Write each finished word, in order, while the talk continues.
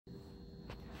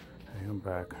I'm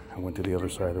back. I went to the other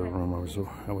side of the room.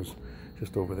 I was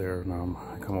just over there. Now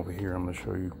I come over here. I'm going to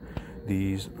show you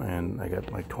these, and I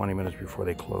got like 20 minutes before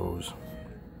they close.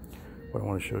 But I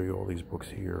want to show you all these books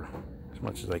here as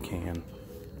much as I can.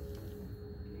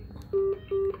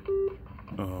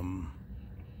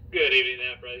 Good evening,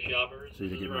 Half-Price shoppers. So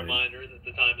this is a reminder that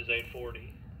the time is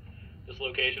 8:40. This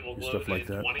location will close like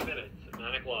in 20 minutes at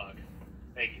 9 o'clock.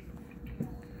 Thank you.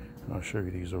 And I'll show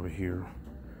you these over here.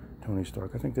 Tony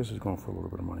Stark. I think this is going for a little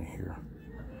bit of money here.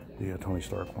 The Tony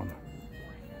Stark one.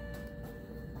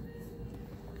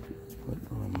 But,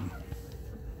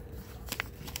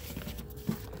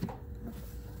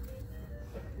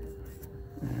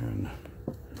 and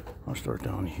I'll start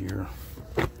down here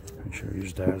and show you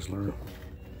Dazzler.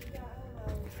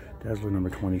 Dazzler number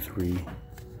 23.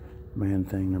 Man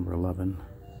Thing number 11.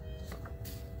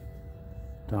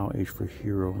 Dial H for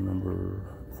Hero number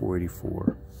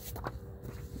 484.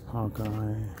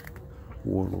 Hawkeye,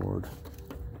 Warlord,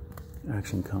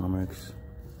 Action Comics.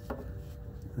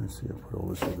 Let's see, I'll put all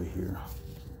this over here.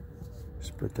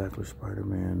 Spectacular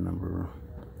Spider-Man number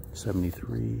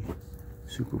 73.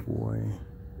 Superboy,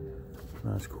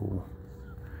 that's cool.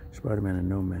 Spider-Man and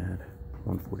Nomad,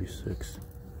 146.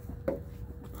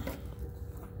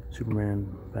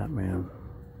 Superman, Batman,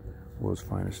 World's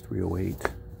Finest,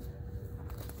 308.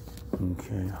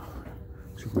 Okay.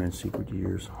 Superman Secret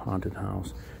Years, Haunted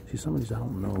House. See, some of these I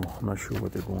don't know. I'm not sure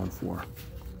what they're going for.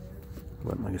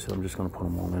 But like I said, I'm just going to put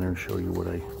them all in there and show you what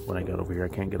I got over here. I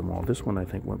can't get them all. This one I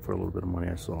think went for a little bit of money.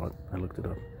 I saw it. I looked it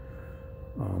up.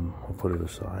 I'll put it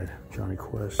aside. Johnny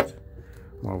Quest,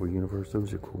 Marvel Universe.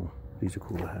 Those are cool. These are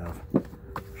cool to have.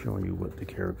 Showing you what the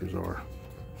characters are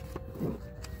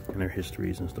and their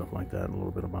histories and stuff like that. And a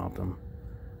little bit about them.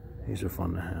 These are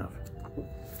fun to have.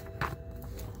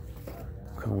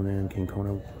 Conan, King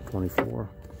Conan 24.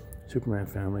 Superman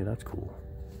Family, that's cool.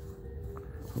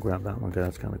 I'll grab that one,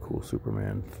 that's kind of cool.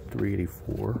 Superman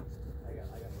 384.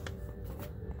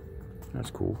 That's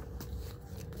cool.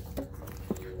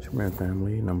 Superman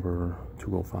Family number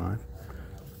 205.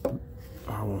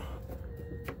 Oh,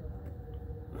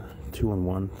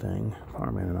 2-in-1 thing.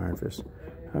 Power Man and Iron Fist.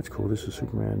 That's cool. This is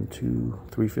Superman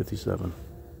 357.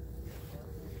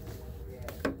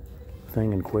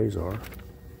 Thing and Quasar.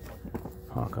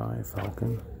 Hawkeye,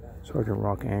 Falcon, Sergeant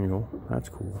Rock Annual, that's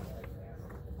cool.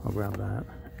 I'll grab that.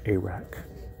 Arak.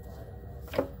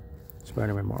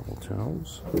 Spider-Man Marvel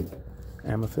Tales.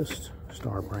 Amethyst,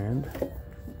 Starbrand,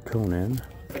 Conan,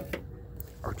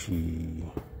 Archie.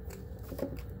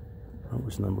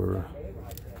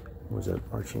 Was that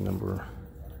Archie number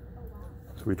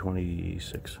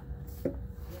 326?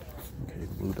 Okay,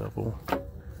 Blue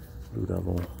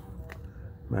Devil,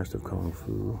 Master of Kung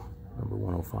Fu, number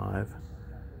 105.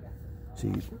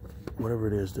 See, whatever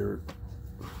it is,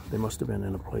 they must have been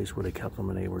in a place where they kept them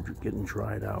and they were getting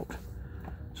dried out.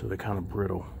 So they're kind of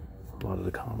brittle, a lot of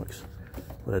the comics.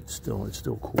 But it's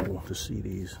still cool to see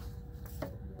these.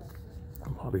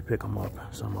 I'll probably pick them up,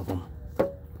 some of them.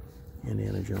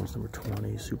 Indiana Jones number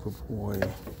 20, Superboy.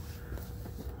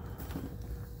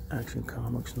 Action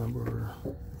Comics number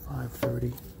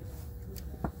 530.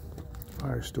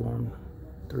 Firestorm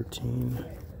 13.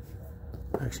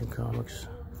 Action Comics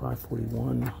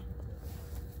 541.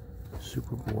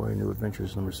 Superboy New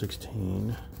Adventures number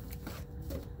 16.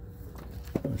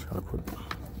 I'm just gonna put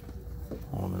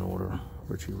all in order.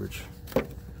 Richie Rich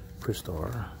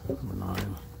Pristar number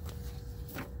 9.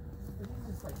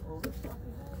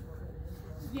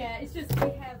 Yeah, it's just we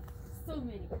have so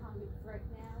many comics right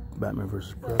now. Batman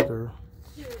vs. Predator.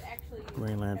 To actually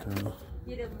Green Lantern.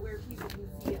 Get them where people can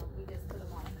see them. We just put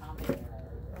them on a comic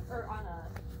or on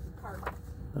a card.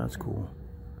 That's cool.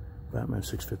 Batman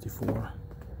 654.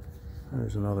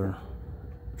 There's another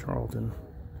Charlton.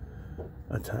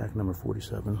 Attack number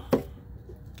 47.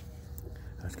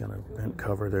 That's got a bent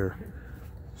cover there.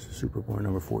 Superboy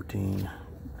number 14.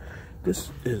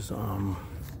 This is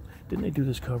didn't they do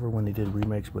this cover when they did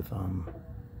remakes with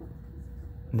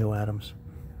Neil Adams?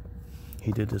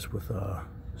 He did this with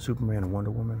Superman and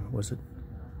Wonder Woman, was it?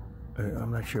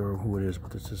 I'm not sure who it is,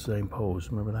 but it's the same pose.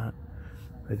 Remember that?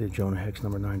 They did Jonah Hex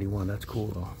number 91. That's cool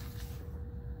though.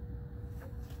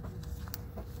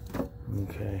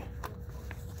 Okay.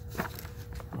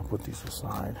 I'll put these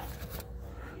aside.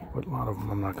 But a lot of them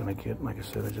I'm not going to get. Like I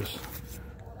said,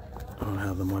 I don't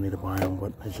have the money to buy them,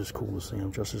 but it's just cool to see them.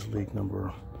 Justice League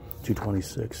number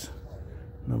 226.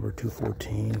 Number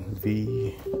 214.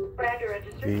 V.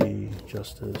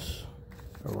 Justice.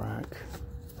 Arak.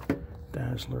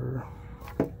 Dazzler.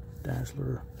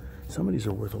 Some of these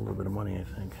are worth a little bit of money, I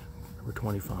think. Number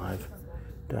 25.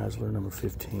 Dazzler, number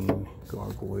 15.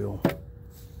 Gargoyle.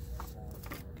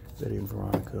 Betty and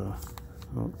Veronica.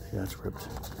 Oh, yeah, it's ripped.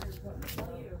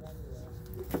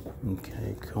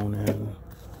 Okay, Conan,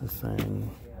 The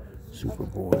Thing,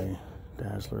 Superboy,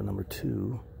 Dazzler number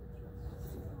 2.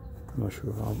 I'm not sure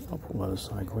if I'll pull that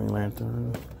aside. Green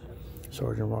Lantern,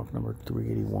 Sergeant Rock number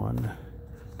 381,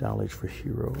 Dial H for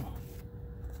Hero,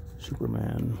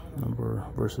 Superman number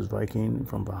versus Viking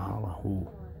from Valhalla. Ooh.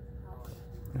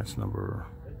 That's number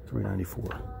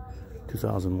 394.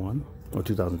 2001, or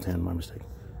 2010, my mistake.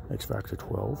 X Factor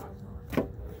 12.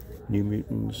 New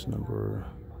Mutants number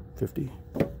 50.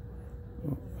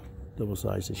 Oh,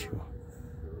 double-sized issue.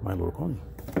 My Little Pony.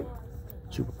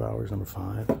 Superpowers number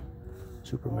 5.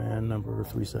 Superman number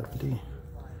 370.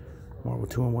 Marvel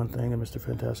 2-in-1 Thing and Mr.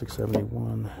 Fantastic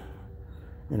 71.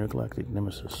 Intergalactic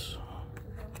Nemesis.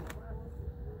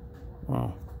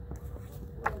 Wow.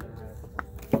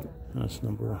 That's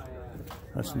number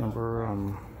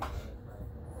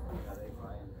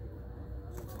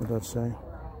what'd that say?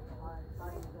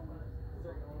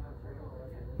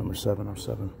 Number 7 of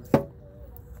 7.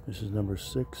 This is number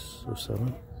 6 of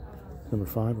 7. Number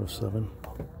 5 of 7.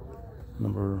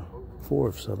 Number 4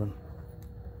 of 7.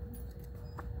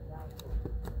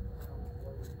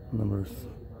 Number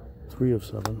 3 of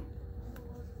 7.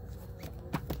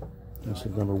 This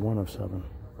is number 1 of 7.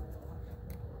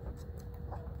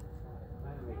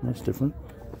 That's different.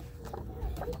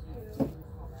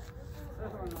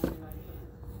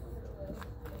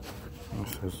 I'm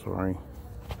so sorry.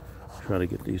 Try to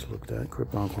get these looked at.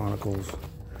 Krypton Chronicles.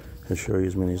 I'll show you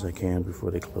as many as I can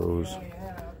before they close.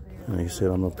 And like I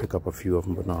said, I'm going to pick up a few of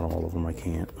them, but not all of them. I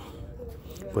can't.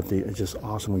 But it's just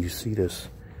awesome when you see this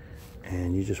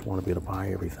and you just want to be able to buy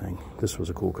everything. This was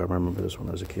a cool cover. I remember this when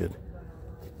I was a kid.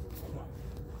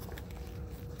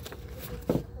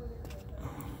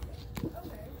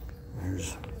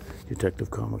 There's Detective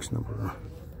Comics number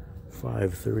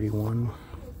 531,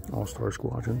 All-Star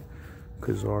Squadron.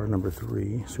 Kazar number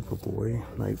 3, Superboy,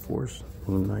 Night Force,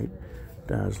 Moon Knight,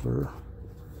 Dazzler.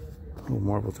 Oh,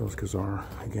 Marvel tells Kazar.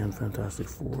 Again, Fantastic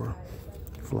Four,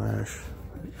 Flash,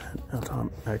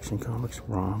 Action Comics,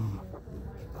 ROM,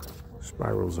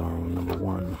 Spiral Zone number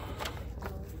 1.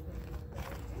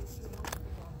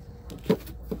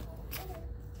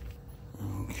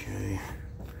 Okay,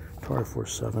 Tar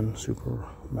Force 7,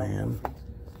 Superman.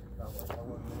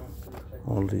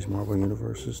 All of these Marvel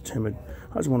universes. Timid.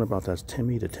 I was wondering about that.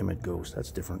 Timmy the Timid Ghost.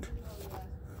 That's different.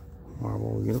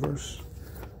 Marvel Universe.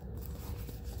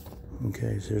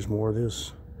 Okay, so there's more of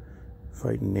this.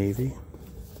 Fighting Navy.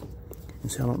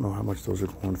 And see, I don't know how much those are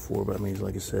going for, but I mean,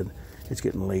 like I said, it's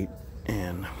getting late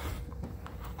and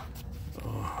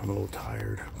I'm a little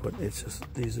tired. But it's just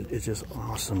it's just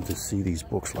awesome to see these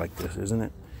books like this, isn't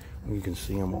it? You can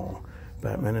see them all.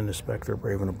 Batman and the Spectre,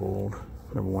 Brave and the Bold.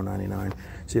 Number 199.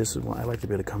 See, this is why I like to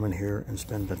be able to come in here and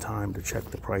spend the time to check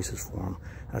the prices for them.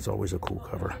 That's always a cool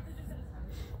cover.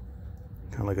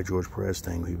 Kind of like a George Perez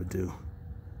thing he would do.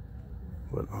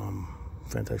 But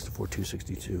Fantastic Four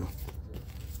 262.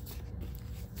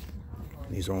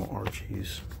 These are all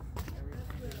Archies.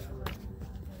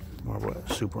 Marvel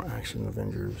Super Action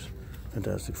Avengers.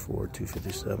 Fantastic Four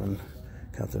 257.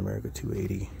 Captain America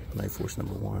 280. Night Force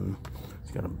number 1.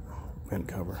 It's got a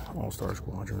cover. All-Star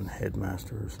Squadron,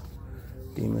 Headmasters,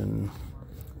 Demon,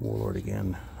 Warlord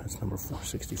again. That's number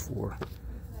 464.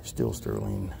 Steel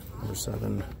Sterling, number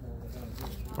 7.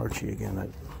 Archie again, that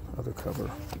other cover.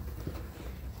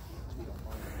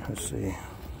 Let's see.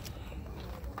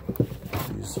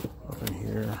 These up in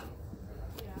here.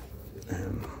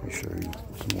 And let me show you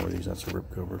some more of these. That's a rip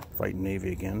cover. Fighting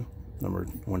Navy again, number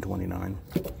 129.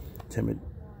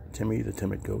 Timmy the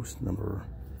Timid Ghost, number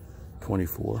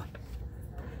 24.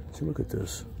 See, look at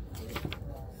this.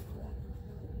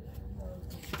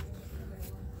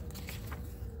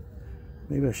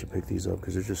 Maybe I should pick these up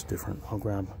because they're just different. I'll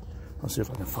see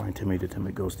if I can find Timmy the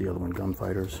Timid Ghost, the other one.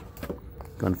 Gunfighters,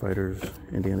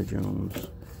 Indiana Jones,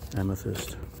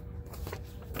 Amethyst,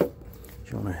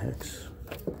 Jonah Hex.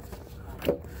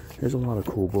 There's a lot of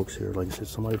cool books here. Like I said,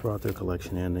 somebody brought their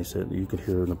collection in. They said, you could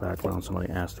hear in the background, somebody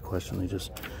asked a question. They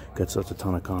just got such a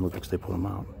ton of comic books, they put them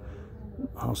out.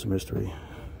 House of Mystery.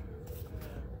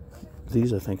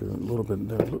 These, I think, are a little bit,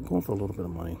 they're going for a little bit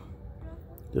of money.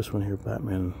 This one here,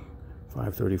 Batman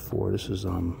 534. This is,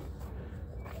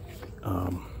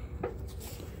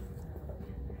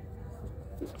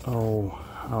 oh,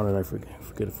 how did I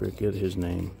forget his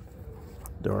name?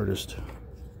 The artist.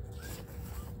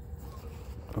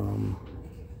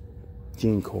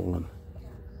 Gene Colan.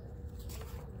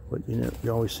 But you know,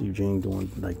 you always see Gene doing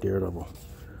like Daredevil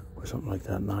or something like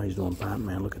that. Now he's doing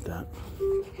Batman. Look at that.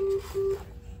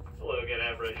 Hello again,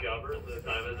 average shoppers. The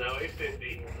time is now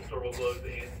 8:50. The store will will close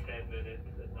in 10 minutes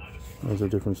at 9 o'clock. That's a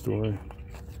different story.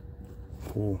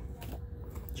 Cool.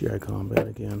 GI Combat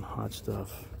again. Hot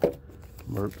Stuff.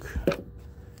 Merc.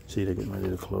 See, they're getting ready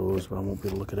to close, but I won't be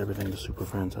able to look at everything. The Super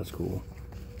Friends, that's cool.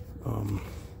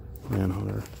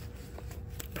 Manhunter.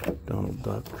 Donald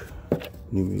Duck.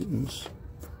 New Mutants.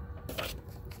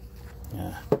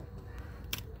 Yeah.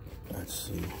 Let's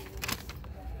see.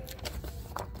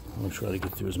 I'm going to try to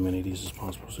get through as many of these as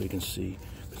possible so you can see.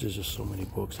 Because there's just so many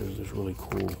books. There's really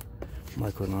cool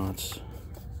Micronauts.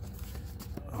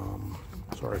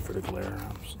 Sorry for the glare.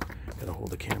 I've got to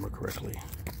hold the camera correctly.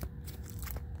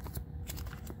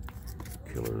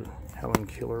 Killer. Helen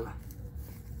Killer.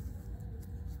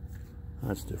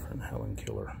 That's different. Helen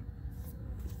Killer.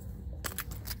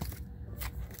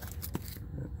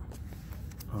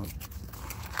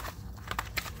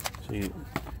 See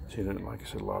that, like I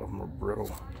said, a lot of them are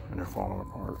brittle and they're falling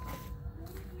apart.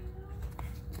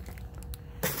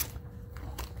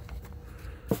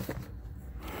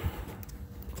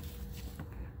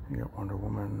 You got Wonder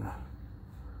Woman.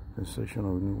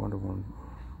 Sensational new Wonder Woman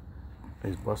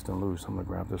is busting loose. I'm gonna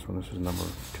grab this one. This is number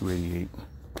 288.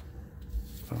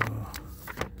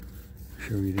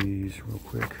 Show you these real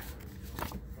quick.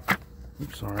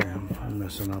 Oops, sorry, I'm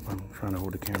messing up. I'm trying to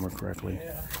hold the camera correctly.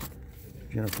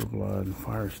 Jennifer Blood,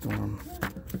 Firestorm,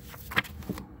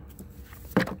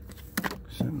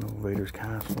 Sentinel, Vader's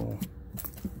Castle.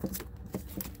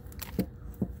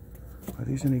 Are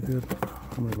these any good?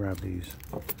 I'm gonna grab these.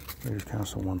 Vader's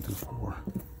Castle 1 through 4.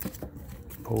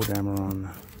 Poe Dameron,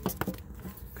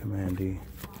 Commandy.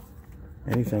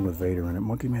 Anything with Vader in it.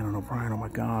 Monkey Man and O'Brien, oh my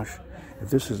gosh. If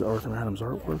this is Arthur Adams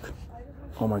artwork,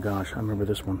 oh my gosh, I remember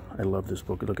this one. I love this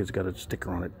book. Look, it's got a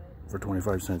sticker on it for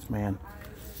 25 cents. Man,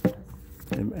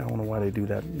 I don't know why they do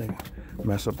that. They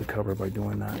mess up the cover by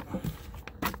doing that.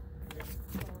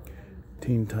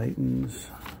 Teen Titans.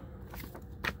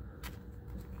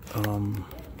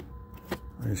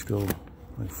 I just go,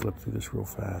 like, flip through this real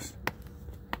fast.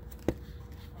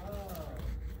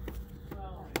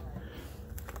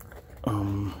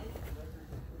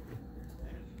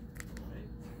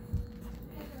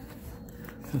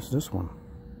 This one.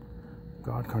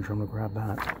 God Country, I'm gonna grab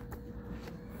that.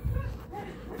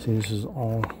 See, this is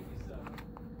all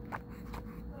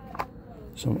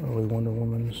some early Wonder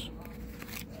Womans.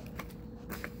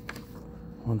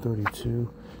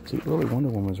 132. See, early Wonder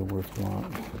Womans are worth a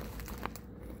lot.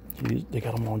 See, they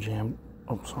got them all jammed.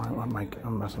 Oh, sorry,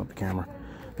 I'm messing up the camera.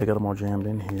 They got them all jammed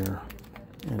in here,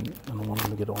 and I don't want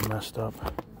them to get all messed up.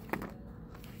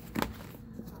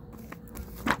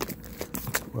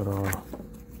 But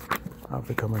I'll have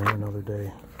to come in here another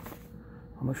day.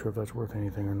 I'm not sure if that's worth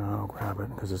anything or not. I'll grab it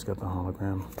because it's got the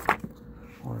hologram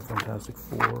on a Fantastic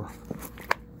Four.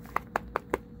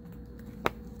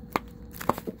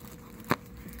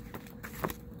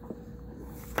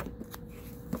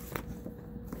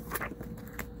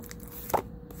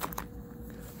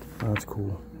 That's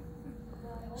cool.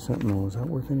 Sentinel, is that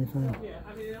worth anything? Yeah,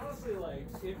 I mean, honestly, like,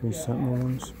 These Sentinel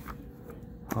ones,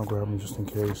 I'll grab them just in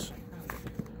case.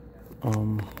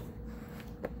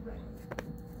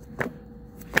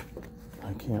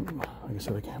 I can't, like I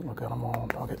said, I can't look at them all.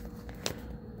 Like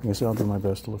I said, I'll do my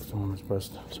best to lift them as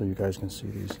best so you guys can see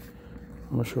these.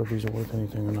 I'm not sure if these are worth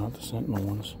anything or not, the Sentinel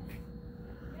ones.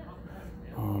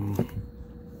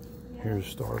 Here's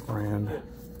Star Brand.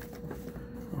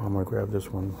 I'm gonna grab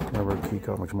this one. Remember, Key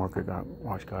Comics Market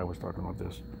Watch Guy was talking about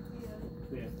this.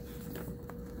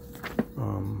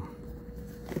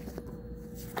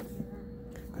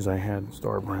 Because I had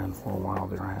Star Brand for a while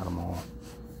there. I had them all.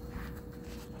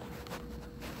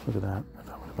 Look at that. If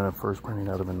that would have been a first printing,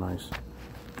 that would have been nice.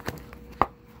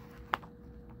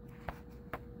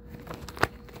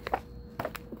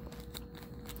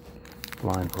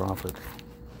 Blind Prophet.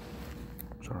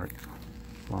 Sorry.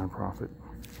 Blind Prophet.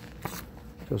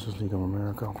 Justice League of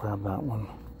America. I'll grab that one.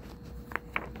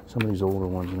 Some of these older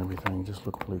ones and everything just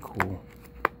look really cool.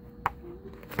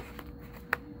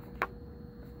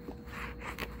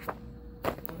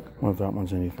 Well, if that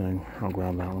one's anything, I'll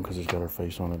grab that one because it's got her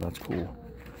face on it. That's cool.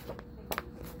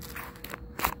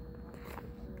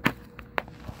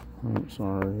 I'm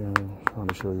sorry, I'm trying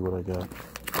to show you what I got.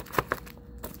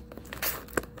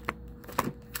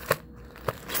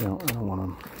 See, I don't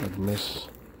want to like miss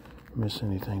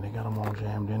anything. They got them all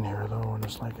jammed in here though, and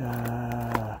it's like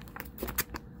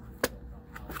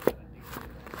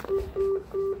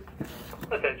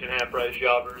Attention half-price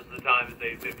shoppers, the time is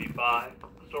 8:55.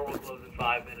 The store will close in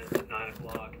 5 minutes at 9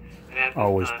 o'clock. And after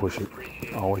always time, push we it.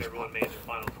 appreciate Always, everyone made their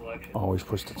final selection. always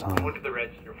push the Go time. to the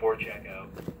register for checkout.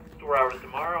 Store hours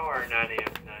tomorrow are 9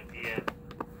 a.m. to 9 p.m.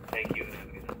 Thank you and have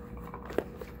a good night.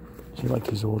 See, like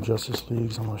these old Justice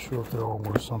Leagues, I'm not sure if they're all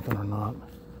worth something or not.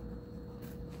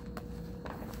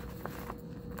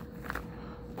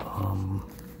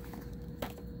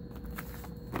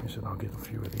 I said I'll get a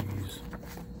few of these.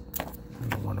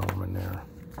 And the Wonder Woman there.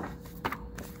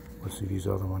 Let's see these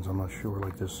other ones. I'm not sure,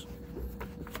 like this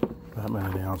Batman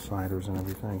and the Outsiders and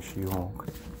everything. She-Hulk.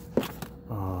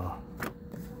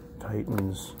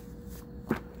 Titans.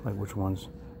 Like which ones?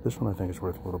 This one I think is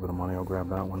worth a little bit of money. I'll grab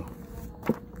that one.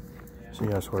 So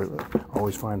yeah, so I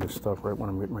always find this stuff right when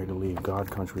I'm getting ready to leave. God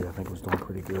Country I think was doing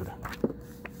pretty good.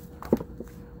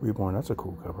 Reborn, that's a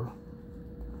cool cover.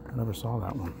 I never saw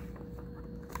that one.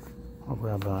 I'll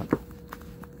grab that.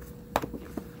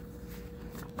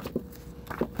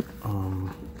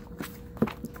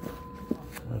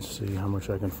 Let's see how much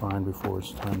I can find before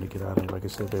it's time to get out of here. Like I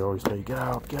said, they always say, get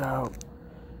out, get out.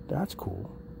 That's cool.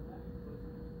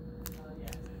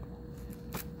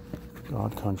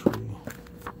 God Country.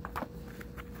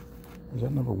 Is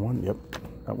that number 1? Yep.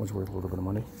 That one's worth a little bit of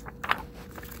money.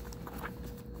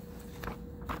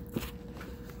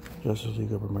 Justice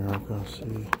League of America.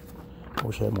 See. I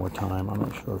wish I had more time. I'm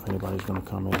not sure if anybody's going to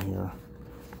come in here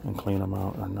and clean them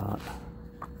out or not.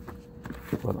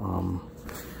 But,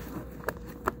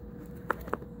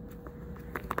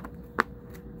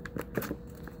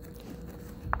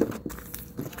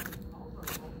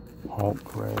 Hulk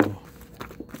Gray.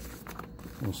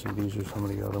 And see, these are some of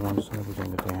the other ones and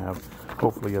everything that they have.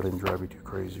 Hopefully, I didn't drive you too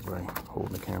crazy by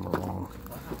holding the camera wrong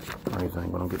or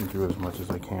anything. But I'm getting through as much as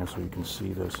I can so you can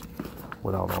see this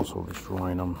without also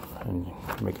destroying them and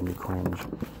making me cringe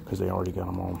because they already got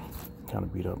them all kind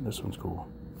of beat up. This one's cool.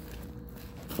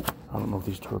 I don't know if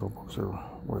these turtle books are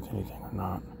worth anything or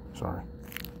not. Sorry.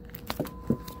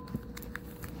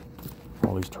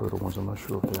 All these turtle ones, I'm not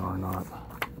sure if they are or not.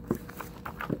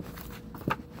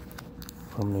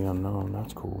 From the Unknown,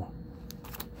 that's cool.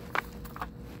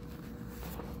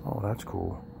 Oh, that's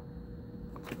cool.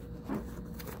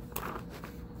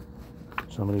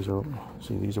 Some of these are,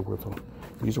 see, these are worth a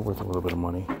little bit of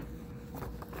money.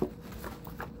 So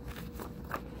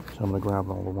I'm gonna grab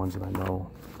all the ones that I know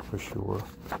for sure.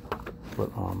 But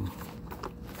some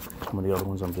of the other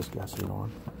ones I'm just guessing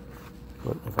on.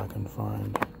 But if I can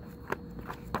find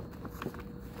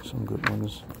some good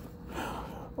ones.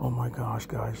 Oh my gosh,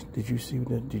 guys, did you see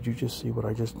that? Did you just see what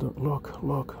I just did? Look,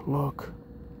 look, look.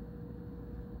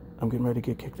 I'm getting ready to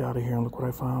get kicked out of here and look what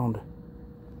I found.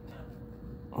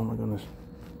 Oh my goodness.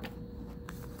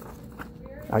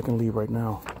 I can leave right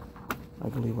now. I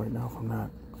can leave right now from that.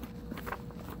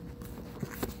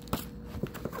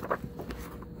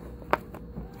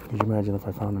 Could you imagine if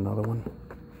I found another one?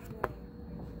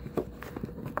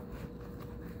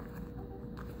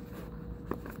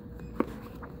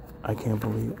 I can't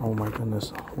believe, oh my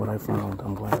goodness, what I found.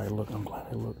 I'm glad I looked. I'm glad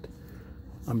I looked.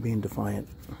 I'm being defiant.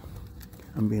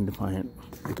 I'm being defiant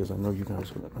because I know you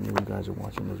guys are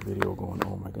watching this video going,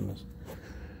 oh my goodness.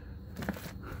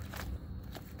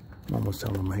 I'm almost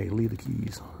telling them, hey, leave the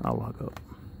keys. I'll lock up.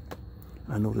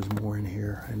 I know there's more in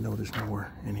here. I know there's more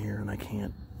in here and I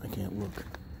can't look.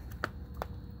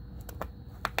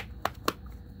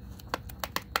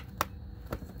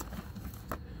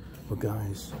 But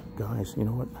guys, you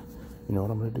know what? You know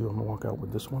what I'm going to do? I'm going to walk out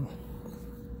with this one.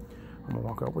 I'm going to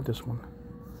walk out with this one.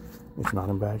 It's not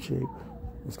in bad shape.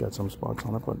 It's got some spots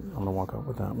on it, but I'm going to walk out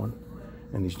with that one.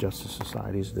 And these Justice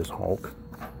Societies, this Hulk,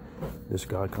 this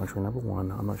God Country number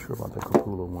 1. I'm not sure about the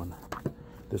Capullo one.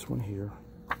 This one here,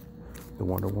 the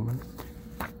Wonder Woman.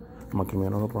 I'm going to come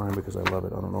in on O'Brien because I love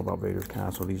it. I don't know about Vader's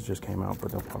Castle. These just came out,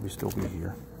 but they'll probably still be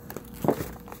here.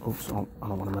 Oops, I don't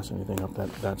want to mess anything up.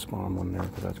 That Spawn one there,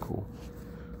 because that's cool.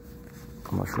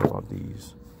 I'm not sure about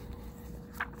these.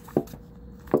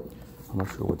 I'm not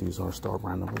sure what these are. Star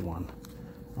Brand number 1.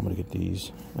 I'm going to get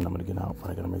these, and I'm going to get out, but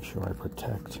I got to make sure I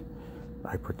protect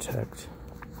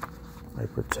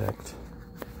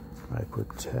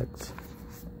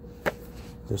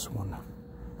this one.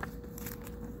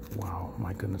 Wow,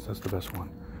 my goodness, that's the best one.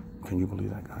 Can you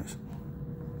believe that, guys?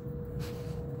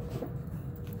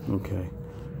 Okay.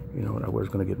 You know what, I was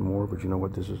going to get more, but you know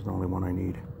what? This is the only one I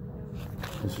need.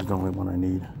 This is the only one I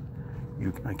need.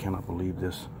 I cannot believe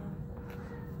this.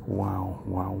 Wow,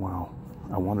 wow, wow.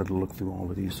 I wanted to look through all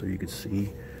of these so you could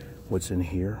see what's in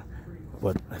here,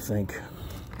 but I think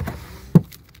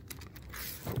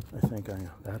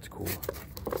that's cool.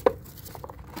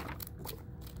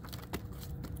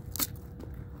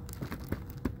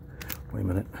 Wait a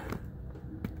minute.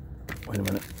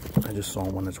 I just saw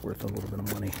one that's worth a little bit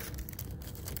of money.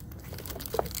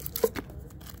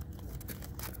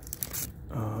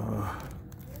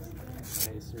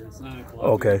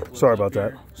 Okay, sorry about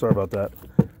that.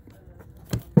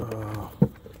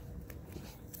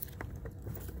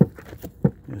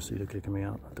 see, they're kicking me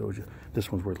out. I told you.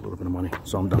 This one's worth a little bit of money.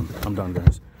 So I'm done. I'm done,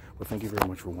 guys. Well, thank you very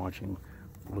much for watching.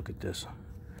 Look at this.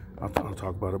 I'll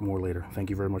talk about it more later. Thank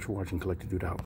you very much for watching. Collector Dude out.